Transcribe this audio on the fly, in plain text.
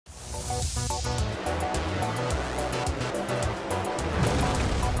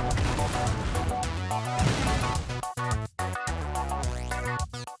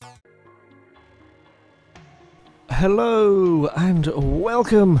Hello and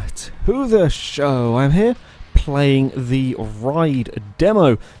welcome to the show. I'm here playing the Ride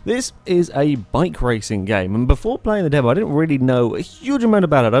demo. This is a bike racing game, and before playing the demo I didn't really know a huge amount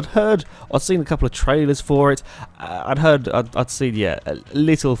about it. I'd seen a couple of trailers for it. I'd seen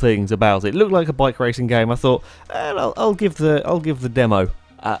little things about it. It looked like a bike racing game. I thought I'll give the demo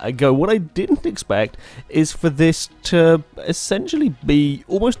a go. What I didn't expect is for this to essentially be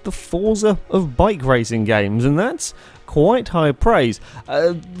almost the Forza of bike racing games, and that's quite high praise.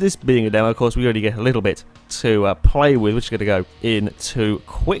 This being a demo, of course, we already get a little bit to play with, which is going to go into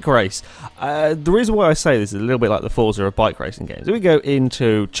quick race. The reason why I say this is a little bit like the Forza of bike racing games. We go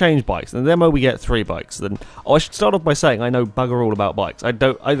into change bikes. In the demo we get 3 bikes. Then I should start off by saying I know bugger all about bikes. I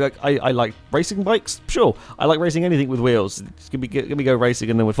like racing bikes, sure. I like racing anything with wheels. Give me go racing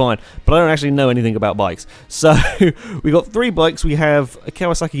and then we're fine. But I don't actually know anything about bikes. So we got 3 bikes. We have a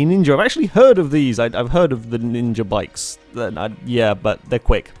Kawasaki Ninja. I've actually heard of these. I've heard of the Ninja bikes. Yeah, but they're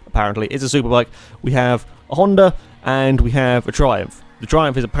quick. Apparently, it's a super bike. We have a Honda and we have a Triumph. The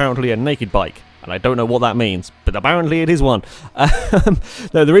Triumph is apparently a naked bike, and I don't know what that means, but apparently it is one.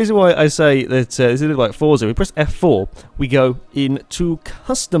 No, the reason why I say that this is like Forza, we press F4, we go into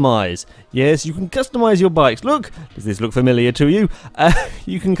customize. Yes, you can customize your bikes. Look, does this look familiar to you?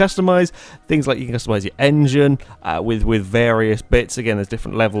 You can customize things like you can customize your engine with various bits. Again, there's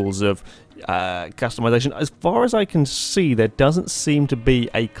different levels of customization. As far as I can see, there doesn't seem to be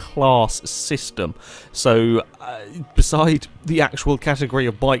a class system. So beside the actual category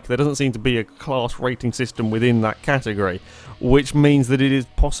of bike, there doesn't seem to be a class rating system within that category, which means that it is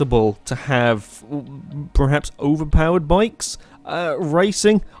possible to have perhaps overpowered bikes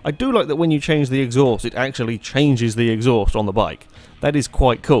racing. I do like that when you change the exhaust, it actually changes the exhaust on the bike. That is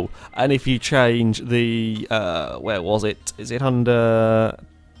quite cool. And if you change the where was it? Is it under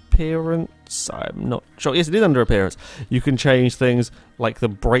appearance? I'm not sure. Yes, it is under appearance. You can change things like the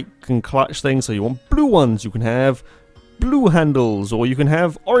brake and clutch things. So you want blue ones, you can have blue handles, or you can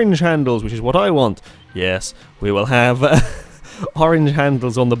have orange handles, which is what I want. Yes, we will have orange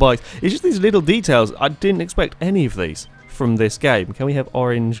handles on the bikes. It's just these little details. I didn't expect any of these from this game. Can we have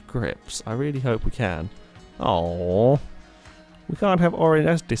orange grips? I really hope we can. Oh, we can't have orange.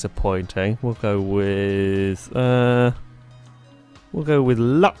 That's disappointing. We'll go with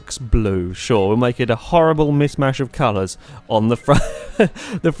Lux Blue, sure. We'll make it a horrible mismatch of colours on the front,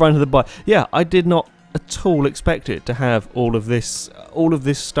 the front of the bike. Yeah, I did not at all expect it to have all of this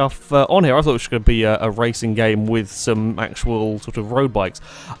stuff on here. I thought it was going to be a racing game with some actual sort of road bikes.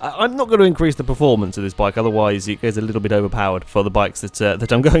 I'm not going to increase the performance of this bike, otherwise it gets a little bit overpowered for the bikes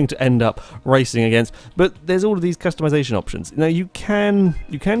that I'm going to end up racing against. But there's all of these customization options. Now you can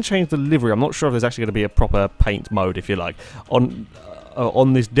change the livery. I'm not sure if there's actually going to be a proper paint mode, if you like.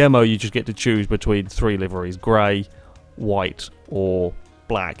 On this demo, you just get to choose between 3 liveries: grey, white, or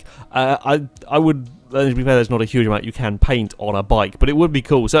black. I would. To be fair, there's not a huge amount you can paint on a bike, but it would be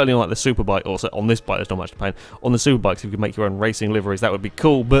cool. Certainly on like the super bike, also on this bike, there's not much to paint. On the super bikes, if you could make your own racing liveries, that would be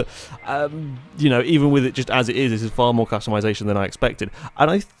cool. But you know, even with it just as it is, this is far more customization than I expected. And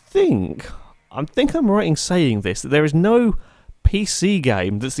I think I'm right in saying this, that there is no PC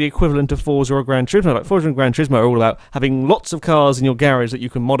game that's the equivalent of Forza or Gran Turismo. Like Forza and Gran Turismo are all about having lots of cars in your garage that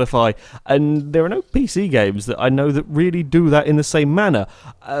you can modify, and there are no PC games that I know that really do that in the same manner.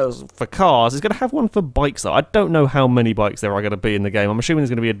 For cars, it's going to have one for bikes though. I don't know how many bikes there are going to be in the game. I'm assuming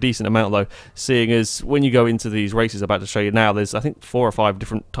there's going to be a decent amount though, seeing as when you go into these races I'm about to show you now, there's I think 4 or 5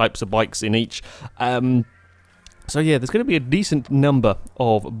 different types of bikes in each. So yeah, there's going to be a decent number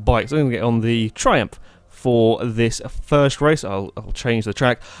of bikes. I'm going to get on the Triumph for this first race. I'll change the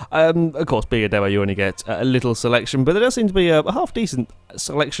track. Of course, being a demo, you only get a little selection, but there does seem to be a half-decent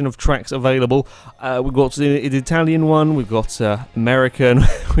selection of tracks available. We've got the Italian one, we've got American,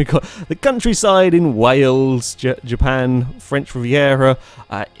 we've got the countryside in Wales, Japan, French Riviera,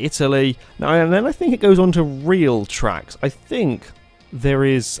 Italy. Now, and then I think it goes on to real tracks. I think there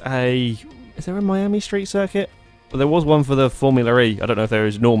is a Miami Street circuit? Well, there was one for the Formula E. I don't know if there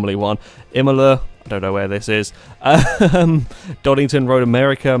is normally one. Imola, I don't know where this is. Donington Road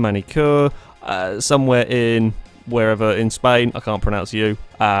America, Manicure, somewhere in wherever in Spain, I can't pronounce you,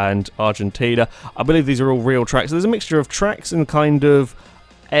 and Argentina. I believe these are all real tracks. So there's a mixture of tracks and kind of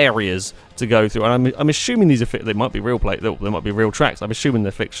areas to go through, and I'm assuming these are they might be real they might be real tracks. I'm assuming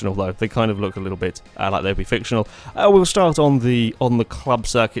they're fictional though. They kind of look a little bit like they'll be fictional. We'll start on the club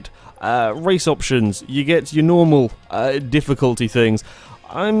circuit. Race options. You get your normal difficulty things.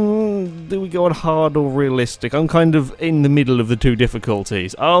 Do we go on hard or realistic? I'm kind of in the middle of the 2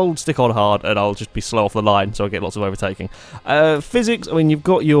 difficulties. I'll stick on hard and I'll just be slow off the line so I get lots of overtaking. Physics, I mean, you've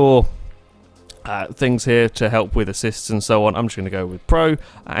got your things here to help with assists and so on. I'm just going to go with Pro,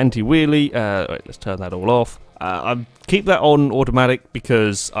 anti-wheelie. Wait, let's turn that all off. I keep that on automatic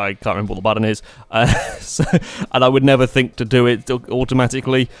because I can't remember what the button is, and I would never think to do it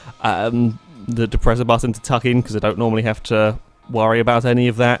automatically. To press a button to tuck in because I don't normally have to worry about any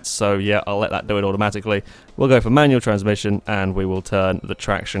of that. So yeah, I'll let that do it automatically. We'll go for manual transmission and we will turn the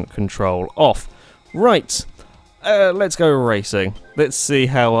traction control off. Right, let's go racing. Let's see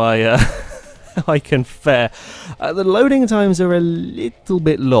how I can fare. The loading times are a little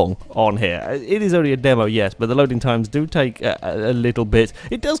bit long on here. It is only a demo, yes, but the loading times do take a little bit.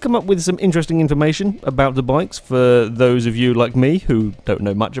 It does come up with some interesting information about the bikes for those of you like me who don't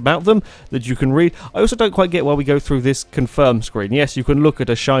know much about them that you can read. I also don't quite get why we go through this confirm screen. Yes, you can look at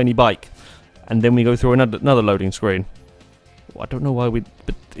a shiny bike, and then we go through another loading screen. Well, I don't know why we...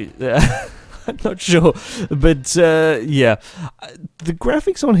 I'm not sure, but yeah, the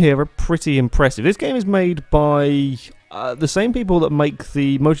graphics on here are pretty impressive. This game is made by the same people that make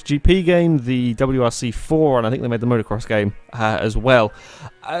the MotoGP game, the WRC4, and I think they made the motocross game as well.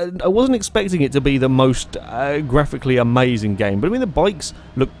 I wasn't expecting it to be the most graphically amazing game, but I mean the bikes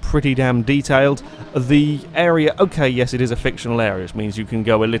look pretty damn detailed. The area, okay, yes, it is a fictional area, which means you can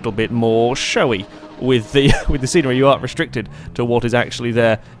go a little bit more showy with the scenery. You aren't restricted to what is actually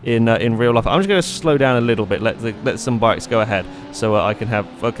there in real life. I'm just going to slow down a little bit, let some bikes go ahead, so I can have,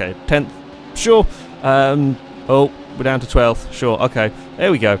 okay, 10th, sure, oh, we're down to 12th, sure, okay,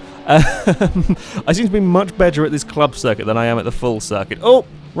 there we go. I seem to be much better at this club circuit than I am at the full circuit. Oh,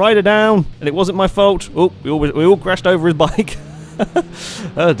 rider down, and it wasn't my fault. Oh, we all crashed over his bike.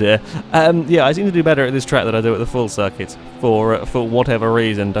 Oh dear. Yeah, I seem to do better at this track than I do at the full circuit for whatever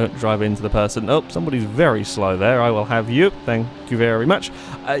reason. Don't drive into the person. Oh, somebody's very slow there. I will have you. Thank you very much.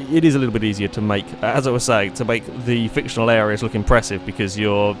 It is a little bit easier to make, as I was saying, to make the fictional areas look impressive because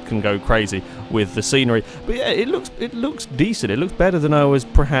you can go crazy with the scenery. But yeah, it looks decent. It looks better than I was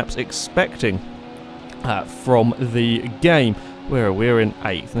perhaps expecting from the game. We're in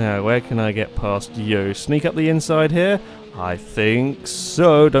 8th now. Where can I get past you? Sneak up the inside here. I think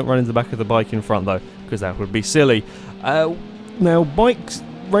so. Don't run into the back of the bike in front though, because that would be silly. Now,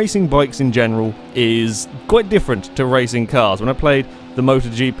 racing bikes in general is quite different to racing cars. When I played the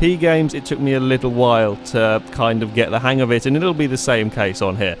MotoGP games, it took me a little while to kind of get the hang of it, and it'll be the same case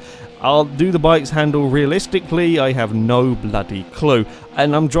on here. Do the bikes handle realistically? I have no bloody clue.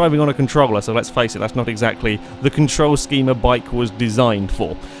 And I'm driving on a controller, so let's face it, that's not exactly the control scheme a bike was designed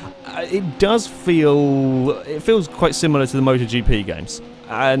for. It does feels quite similar to the MotoGP games,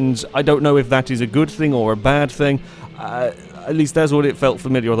 and I don't know if that is a good thing or a bad thing. At least that's what it felt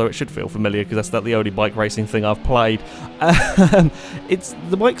familiar, although it should feel familiar because that's the only bike racing thing I've played.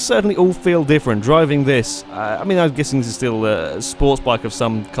 The bikes certainly all feel different. Driving this, I mean, I'm guessing this is still a sports bike of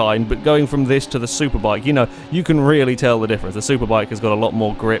some kind, but going from this to the superbike, you know, you can really tell the difference. The superbike has got a lot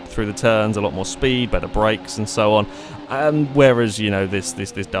more grip through the turns, a lot more speed, better brakes, and so on. Whereas, you know, this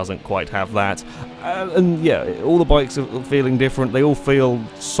doesn't quite have that. And yeah, all the bikes are feeling different. They all feel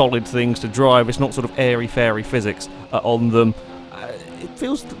solid things to drive. It's not sort of airy-fairy physics on them. It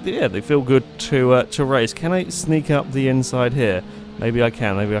feels, yeah, they feel good to race. Can I sneak up the inside here? Maybe I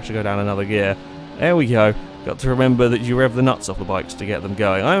can. Maybe I should go down another gear. There we go. Got to remember that you rev the nuts off the bikes to get them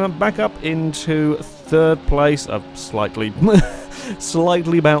going. I'm back up into 3rd place. I've slightly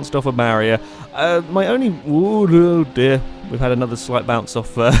bounced off a barrier. My only... oh dear. We've had another slight bounce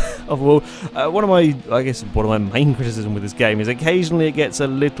off of a wall. One of my main criticisms with this game is occasionally it gets a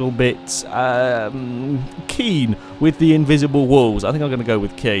little bit keen with the invisible walls. I think I'm going to go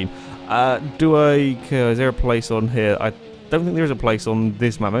with keen. Is there a place on here? I don't think there is a place on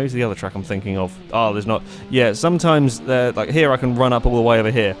this map. Maybe it's the other track I'm thinking of. Oh, there's not. Yeah, sometimes, like here, I can run up all the way over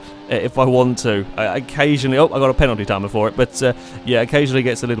here if I want to. Occasionally, oh, I got a penalty timer for it, but yeah, occasionally it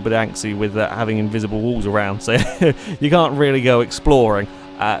gets a little bit antsy with having invisible walls around, so you can't really go exploring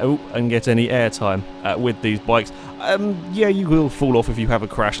and get any airtime with these bikes. Yeah, you will fall off if you have a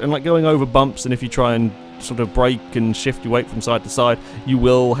crash, and like going over bumps, and if you try and sort of brake and shift your weight from side to side, you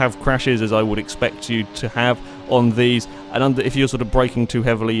will have crashes, as I would expect you to have on these. And if you're sort of braking too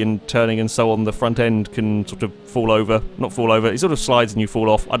heavily and turning and so on, the front end can sort of fall over. Not fall over, it sort of slides and you fall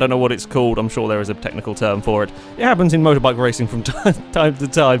off. I don't know what it's called. I'm sure there is a technical term for it. It happens in motorbike racing from time to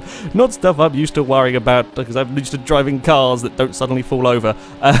time. Not stuff I'm used to worrying about, because I'm used to driving cars that don't suddenly fall over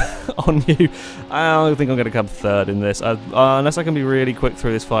on you. I think I'm going to come 3rd in this, unless I can be really quick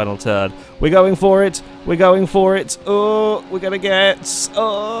through this final turn. We're going for it. We're going for it. Oh, we're going to get...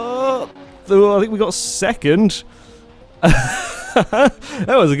 Oh, I think we got 2nd. That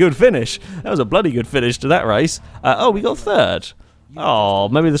was a good finish. That was a bloody good finish to that race. Oh, we got 3rd. Oh,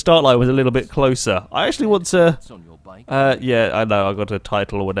 maybe the start line was a little bit closer. I actually want to... yeah, I know, I got a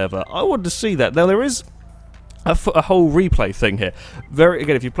title or whatever. I want to see that. Now, there is a whole replay thing here.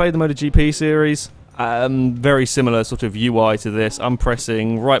 Again, if you played the MotoGP series, very similar sort of UI to this. I'm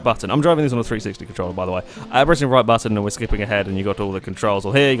pressing right button. I'm driving this on a 360 controller, by the way. I'm pressing right button and we're skipping ahead and you got all the controls.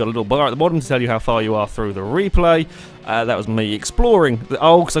 Well, here you got a little bar at the bottom to tell you how far you are through the replay. That was me exploring.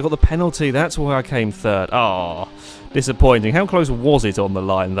 Oh, because I got the penalty. That's why I came third. Oh, disappointing. How close was it on the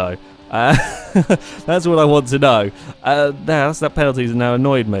line, though? That's what I want to know. That penalty has now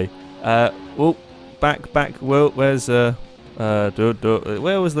annoyed me. Oh, back. Well, where's where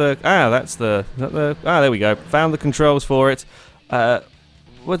was the... that's the... there we go. Found the controls for it.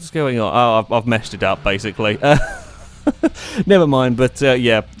 What's going on? Oh, I've messed it up, basically. Never mind, but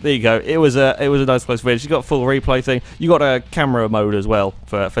yeah, there you go. It was a nice close finish. You got a full replay thing. You got a camera mode as well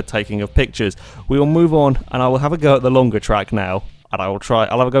for taking of pictures. We will move on, and I will have a go at the longer track now, and I'll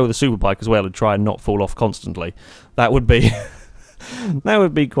have a go with the superbike as well and try and not fall off constantly. That would be that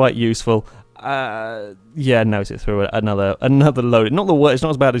would be quite useful. Yeah, nose it through another load. Not the worst. It's not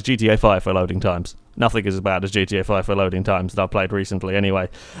as bad as GTA 5 for loading times. Nothing is as bad as GTA 5 for loading times that I played recently. Anyway,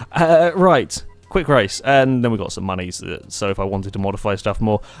 right. Quick race, and then we got some monies, so if I wanted to modify stuff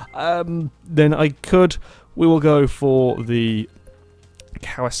more, then I could. We will go for the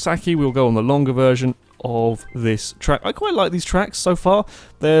Kawasaki. We'll go on the longer version of this track. I quite like these tracks so far.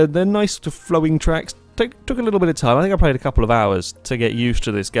 They're nice to flowing tracks. Took a little bit of time. I think I played a couple of hours to get used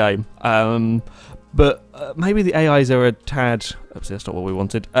to this game. But maybe the AIs are a tad... Oops, that's not what we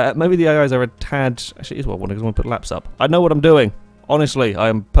wanted. Maybe the AIs are a tad... Actually, it is what I wanted, because I want to put laps up. I know what I'm doing. Honestly, I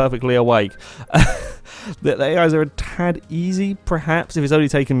am perfectly awake. The AIs are a tad easy, perhaps, if it's only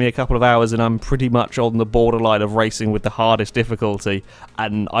taken me a couple of hours and I'm pretty much on the borderline of racing with the hardest difficulty,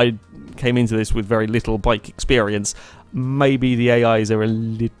 and I came into this with very little bike experience. Maybe the AIs are a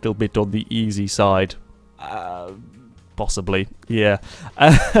little bit on the easy side. Possibly, yeah.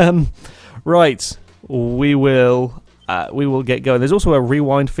 Right, we will get going. There's also a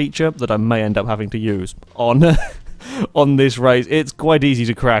rewind feature that I may end up having to use on... on this race. It's quite easy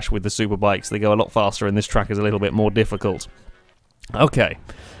to crash with the superbikes. They go a lot faster and this track is a little bit more difficult. Okay,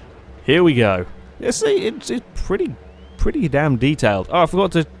 here we go. Yeah, see, it's pretty damn detailed. Oh, I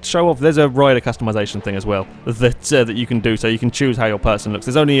forgot to show off. There's a rider customization thing as well that you can do, so you can choose how your person looks.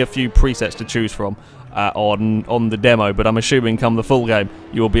 There's only a few presets to choose from on the demo, but I'm assuming come the full game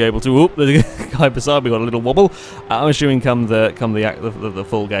you will be able to. Oop, the guy beside me got a little wobble. I'm assuming come the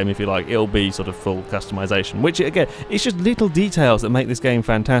full game, if you like, it'll be sort of full customization. Which again, it's just little details that make this game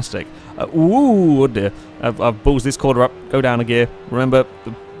fantastic. Ooh, oh dear! I've ballsed this corner up. Go down a gear. Remember,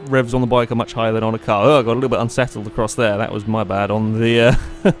 the revs on the bike are much higher than on a car. Oh, I got a little bit unsettled across there. That was my bad on the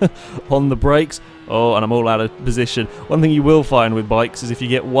on the brakes. Oh, and I'm all out of position. One thing you will find with bikes is if you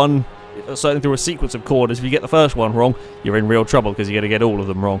get one, certainly through a sequence of corners, if you get the first one wrong, you're in real trouble because you're going to get all of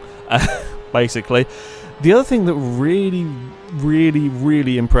them wrong, basically. The other thing that really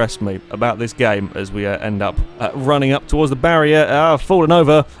impressed me about this game as we end up running up towards the barrier, fallen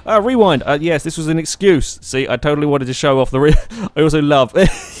over, rewind, yes, this was an excuse. See, I totally wanted to show off the I also love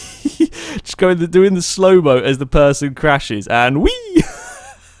just doing the slow-mo as the person crashes, and whee!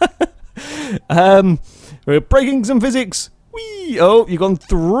 We're breaking some physics. Whee! Oh, you've gone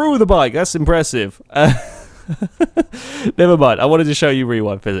through the bike. That's impressive. Never mind. I wanted to show you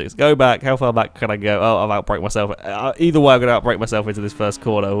rewind physics. Go back. How far back can I go? Oh, I've outbraked myself. Either way, I'm going to outbrake myself into this first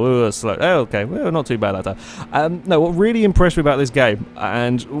corner. Ooh, slow. Oh, okay. Well, not too bad that time. No, what really impressed me about this game,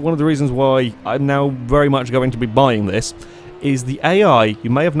 and one of the reasons why I'm now very much going to be buying this, is the AI.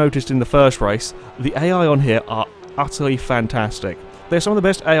 You may have noticed in the first race, the AI on here are utterly fantastic. They're some of the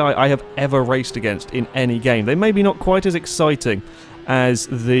best AI I have ever raced against in any game. They may be not quite as exciting as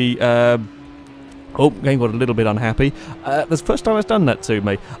the... Oh, game got a little bit unhappy. That's the first time it's done that to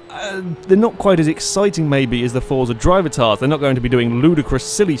me. They're not quite as exciting, maybe, as the Forza driver cars. They're not going to be doing ludicrous,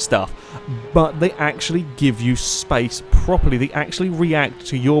 silly stuff, but they actually give you space properly. They actually react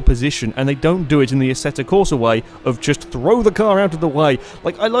to your position, and they don't do it in the Assetto Corsa way of just throw the car out of the way.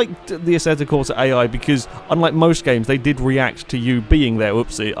 Like, I liked the Assetto Corsa AI because, unlike most games, they did react to you being there.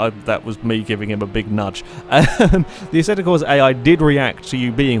 Whoopsie, that was me giving him a big nudge. The Assetto Corsa AI did react to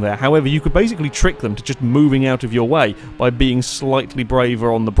you being there. However, you could basically trick them to just moving out of your way by being slightly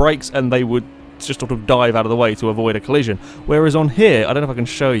braver on the brakes, and they would just sort of dive out of the way to avoid a collision. Whereas on here, I don't know if I can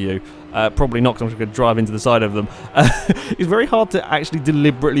show you, probably not because I'm just going to drive into the side of them. It's very hard to actually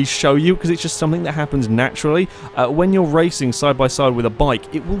deliberately show you because it's just something that happens naturally. When you're racing side by side with a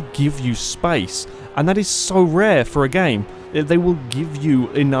bike, it will give you space, and that is so rare for a game. they will give you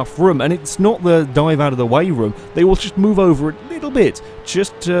enough room, and it's not the dive out of the way room. They will just move over a little bit,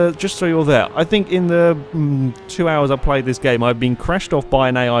 just so you're there. I think in the 2 hours I played this game, I've been crashed off by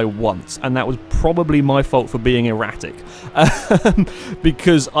an AI once, and that was probably my fault for being erratic,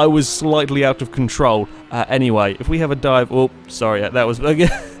 because I was slightly out of control. Anyway, if we have a dive... Oh, sorry, that was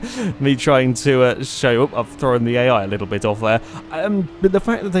me trying to show you... Oh, I've thrown the AI a little bit off there. But the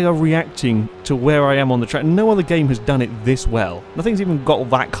fact that they are reacting to where I am on the track, no other game has done it this well. Nothing's even got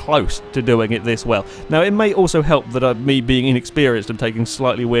that close to doing it this well. Now, it may also help that me being inexperienced and taking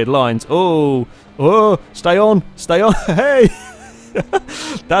slightly weird lines. Oh, stay on, hey!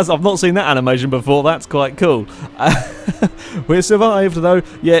 I've not seen that animation before. That's quite cool. We're survived though.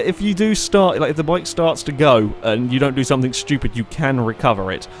 Yeah, if you do start, like if the bike starts to go and you don't do something stupid, you can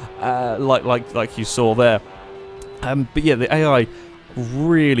recover it, like you saw there. But yeah, the AI,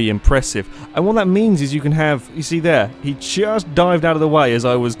 really impressive. And what that means is you can have, you see there, he just dived out of the way as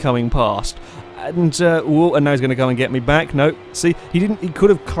I was coming past. And now he's going to come and get me back. No, see, he didn't. He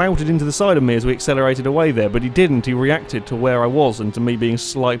could have clouted into the side of me as we accelerated away there, but he didn't. He reacted to where I was and to me being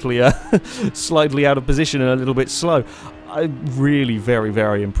slightly, slightly out of position and a little bit slow. I'm really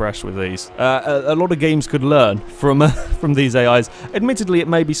very impressed with these. A lot of games could learn from these AIs. Admittedly, it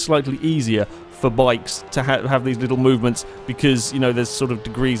may be slightly easier for bikes to have these little movements because, you know, there's sort of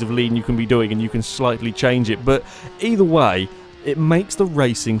degrees of lean you can be doing and you can slightly change it. But either way, it makes the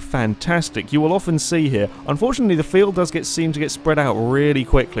racing fantastic. You will often see here, unfortunately the field does seem to get spread out really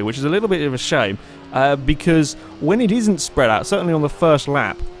quickly, which is a little bit of a shame, because when it isn't spread out, certainly on the first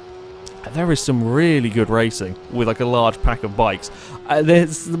lap, there is some really good racing with like a large pack of bikes.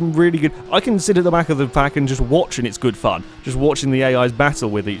 There's some really good... I can sit at the back of the pack and just watch, and it's good fun. Just watching the AIs battle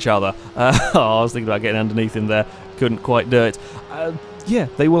with each other. I was thinking about getting underneath in there, couldn't quite do it. Yeah,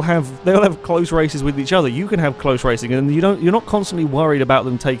 they'll have close races with each other. You can have close racing, and you're not constantly worried about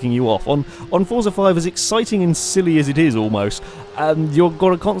them taking you off. On Forza 5, as exciting and silly as it is almost, you've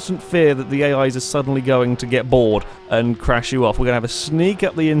got a constant fear that the AIs are suddenly going to get bored and crash you off. We're going to have a sneak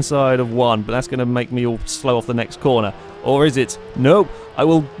up the inside of one, but that's going to make me all slow off the next corner. Or is it? Nope. I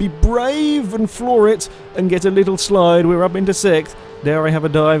will be brave and floor it and get a little slide. We're up into 6th. Dare I have a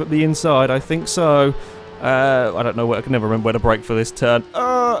dive at the inside? I think so. I don't know where, I can never remember where to brake for this turn.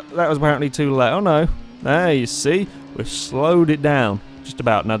 That was apparently too late. Oh no. There, you see? We've slowed it down. Just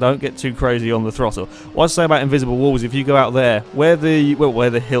about. Now don't get too crazy on the throttle. What I say about invisible walls, if you go out there, where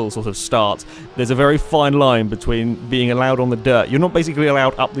the hill sort of starts, there's a very fine line between being allowed on the dirt. You're not basically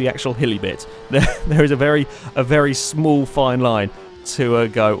allowed up the actual hilly bit. There is a very small fine line to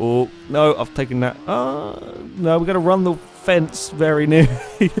go. Oh, no, I've taken that. No, we're going to run the fence very near.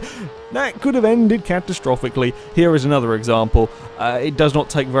 That could have ended catastrophically. Here is another example. It does not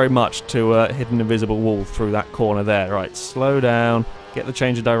take very much to hit an invisible wall through that corner there. Right, slow down, get the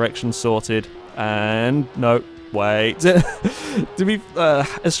change of direction sorted, and no, wait. To be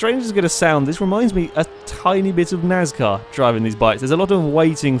as strange as it's going to sound, this reminds me a tiny bit of NASCAR driving these bikes. There's a lot of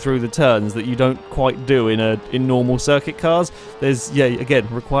waiting through the turns that you don't quite do in normal circuit cars. Again,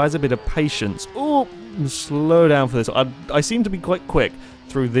 requires a bit of patience. Oh, slow down for this. I seem to be quite quick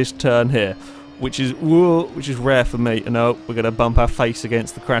through this turn here, which is rare for me. No, we're going to bump our face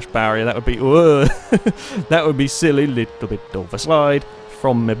against the crash barrier. That would be that would be silly. Little bit of a slide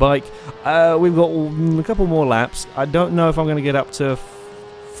from my bike. We've got a couple more laps. I don't know if I'm going to get up to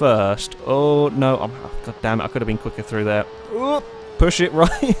first. Oh no! God damn it! I could have been quicker through there. Push it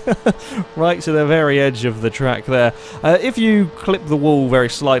right to the very edge of the track there. If you clip the wall very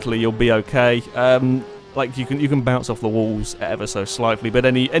slightly, you'll be okay. Like you can bounce off the walls ever so slightly, but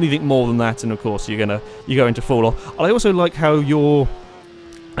anything more than that, and of course you're going to fall off. I also like how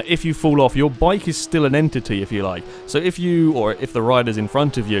if you fall off, your bike is still an entity, if you like. So if the riders in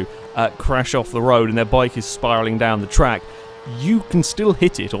front of you crash off the road and their bike is spiraling down the track, you can still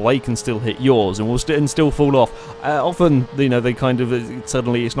hit it, or they can still hit yours, and will still fall off. Often, they kind of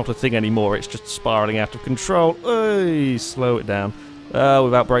suddenly it's not a thing anymore. It's just spiraling out of control. Hey, slow it down. We've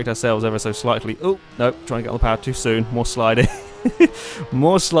outbraked ourselves ever so slightly. Oh, no, trying to get on the power too soon. More sliding.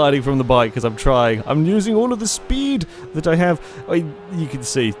 More sliding from the bike because I'm trying. I'm using all of the speed that I have. You can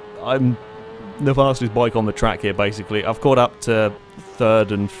see, I'm the fastest bike on the track here, basically. I've caught up to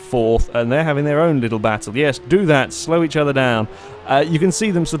 3rd and 4th, and they're having their own little battle. Yes, do that. Slow each other down. You can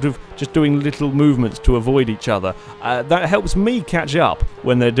see them sort of just doing little movements to avoid each other. That helps me catch up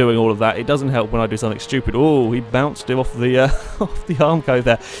when they're doing all of that. It doesn't help when I do something stupid. Oh, he bounced him off the off the arm code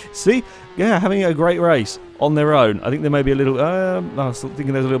there. See? Yeah, having a great race on their own. I think there may be a little... I was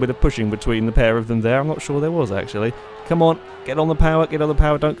thinking there's a little bit of pushing between the pair of them there. I'm not sure there was, actually. Come on, get on the power,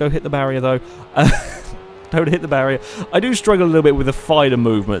 don't go hit the barrier, though. don't hit the barrier. I do struggle a little bit with the finer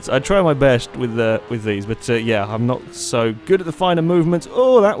movements. I try my best with these, but yeah, I'm not so good at the finer movements.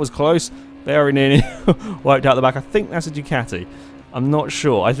 Oh, that was close. Very nearly wiped out the back. I think that's a Ducati. I'm not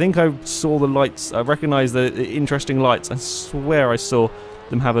sure. I think I saw the lights. I recognise the interesting lights. I swear I saw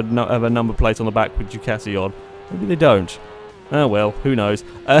them have a number plate on the back with Ducati on. Maybe they don't. Oh well, who knows.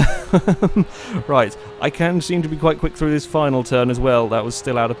 Right, I can seem to be quite quick through this final turn as well. That was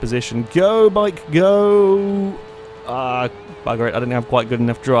still out of position. Go, bike, go! Bugger it, I didn't have quite good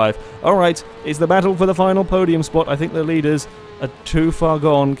enough drive. Alright, it's the battle for the final podium spot. I think the leaders are too far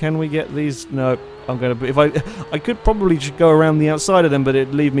gone. Can we get these? No, I'm going to... If I could probably just go around the outside of them, but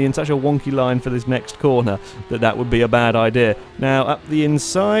it'd leave me in such a wonky line for this next corner that would be a bad idea. Now, up the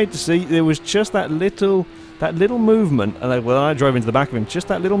inside, see, there was just that little movement, and when I drove into the back of him, just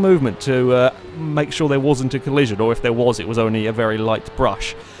that little movement to make sure there wasn't a collision, or if there was, it was only a very light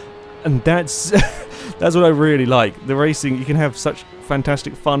brush. And that's that's what I really like. The racing, you can have such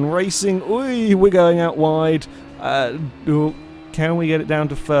fantastic fun racing. Oi, we're going out wide. Can we get it down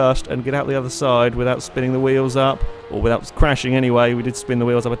to first and get out the other side without spinning the wheels up, or without crashing anyway? We did spin the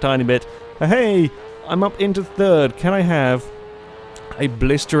wheels up a tiny bit. Hey, I'm up into third. Can I have a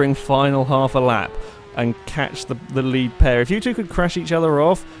blistering final half a lap and catch the lead pair? If you two could crash each other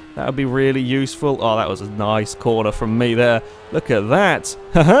off, that would be really useful. Oh, that was a nice corner from me there. Look at that.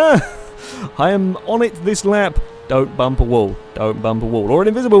 Haha! I am on it this lap. Don't bump a wall. Don't bump a wall. Or an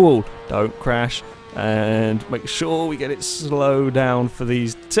invisible wall. Don't crash. And make sure we get it slow down for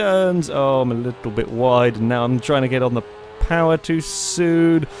these turns. Oh, I'm a little bit wide, and now I'm trying to get on the power too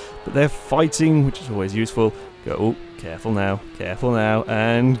soon. But they're fighting, which is always useful. Go. Oh, careful now,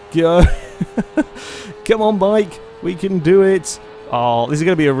 and go. Come on, bike, we can do it. Oh, this is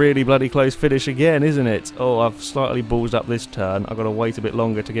going to be a really bloody close finish again, isn't it? Oh, I've slightly ballsed up this turn. I've got to wait a bit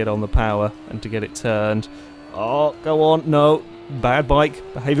longer to get on the power and to get it turned. Oh, go on, no, bad bike,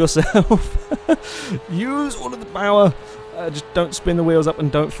 behave yourself. Use all of the power. Just don't spin the wheels up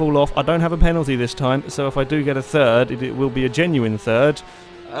and don't fall off. I don't have a penalty this time, so if I do get a third, it will be a genuine third.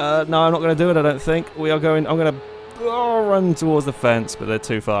 No, I'm not going to do it, I don't think. I'm going to run towards the fence, but they're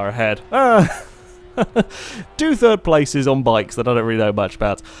too far ahead. 2 third places on bikes that I don't really know much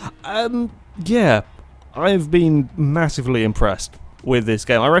about. Yeah, I've been massively impressed with this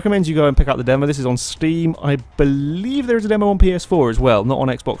game. I recommend you go and pick up the demo. This is on Steam. I believe there is a demo on PS4 as well, not on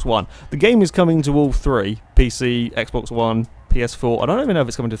Xbox One. The game is coming to all 3, PC, Xbox One, PS4. I don't even know if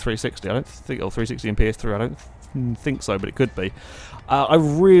it's coming to 360. I don't think, or 360 and PS3. I don't think so, but it could be. I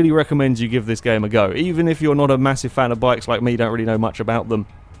really recommend you give this game a go. Even if you're not a massive fan of bikes like me, don't really know much about them,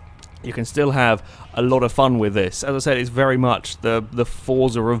 you can still have a lot of fun with this. As I said, it's very much the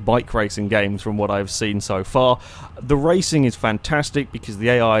Forza of bike racing games from what I've seen so far. The racing is fantastic because the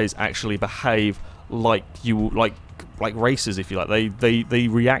AIs actually behave like racers, if you like. They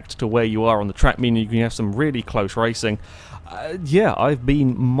react to where you are on the track, meaning you can have some really close racing. Yeah, I've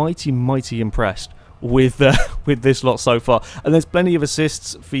been mighty impressed with this lot so far, and there's plenty of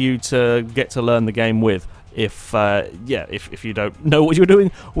assists for you to get to learn the game with if you don't know what you're doing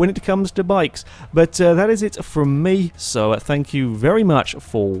when it comes to bikes. But that is it from me, so thank you very much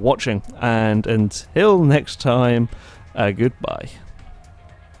for watching, and until next time, goodbye.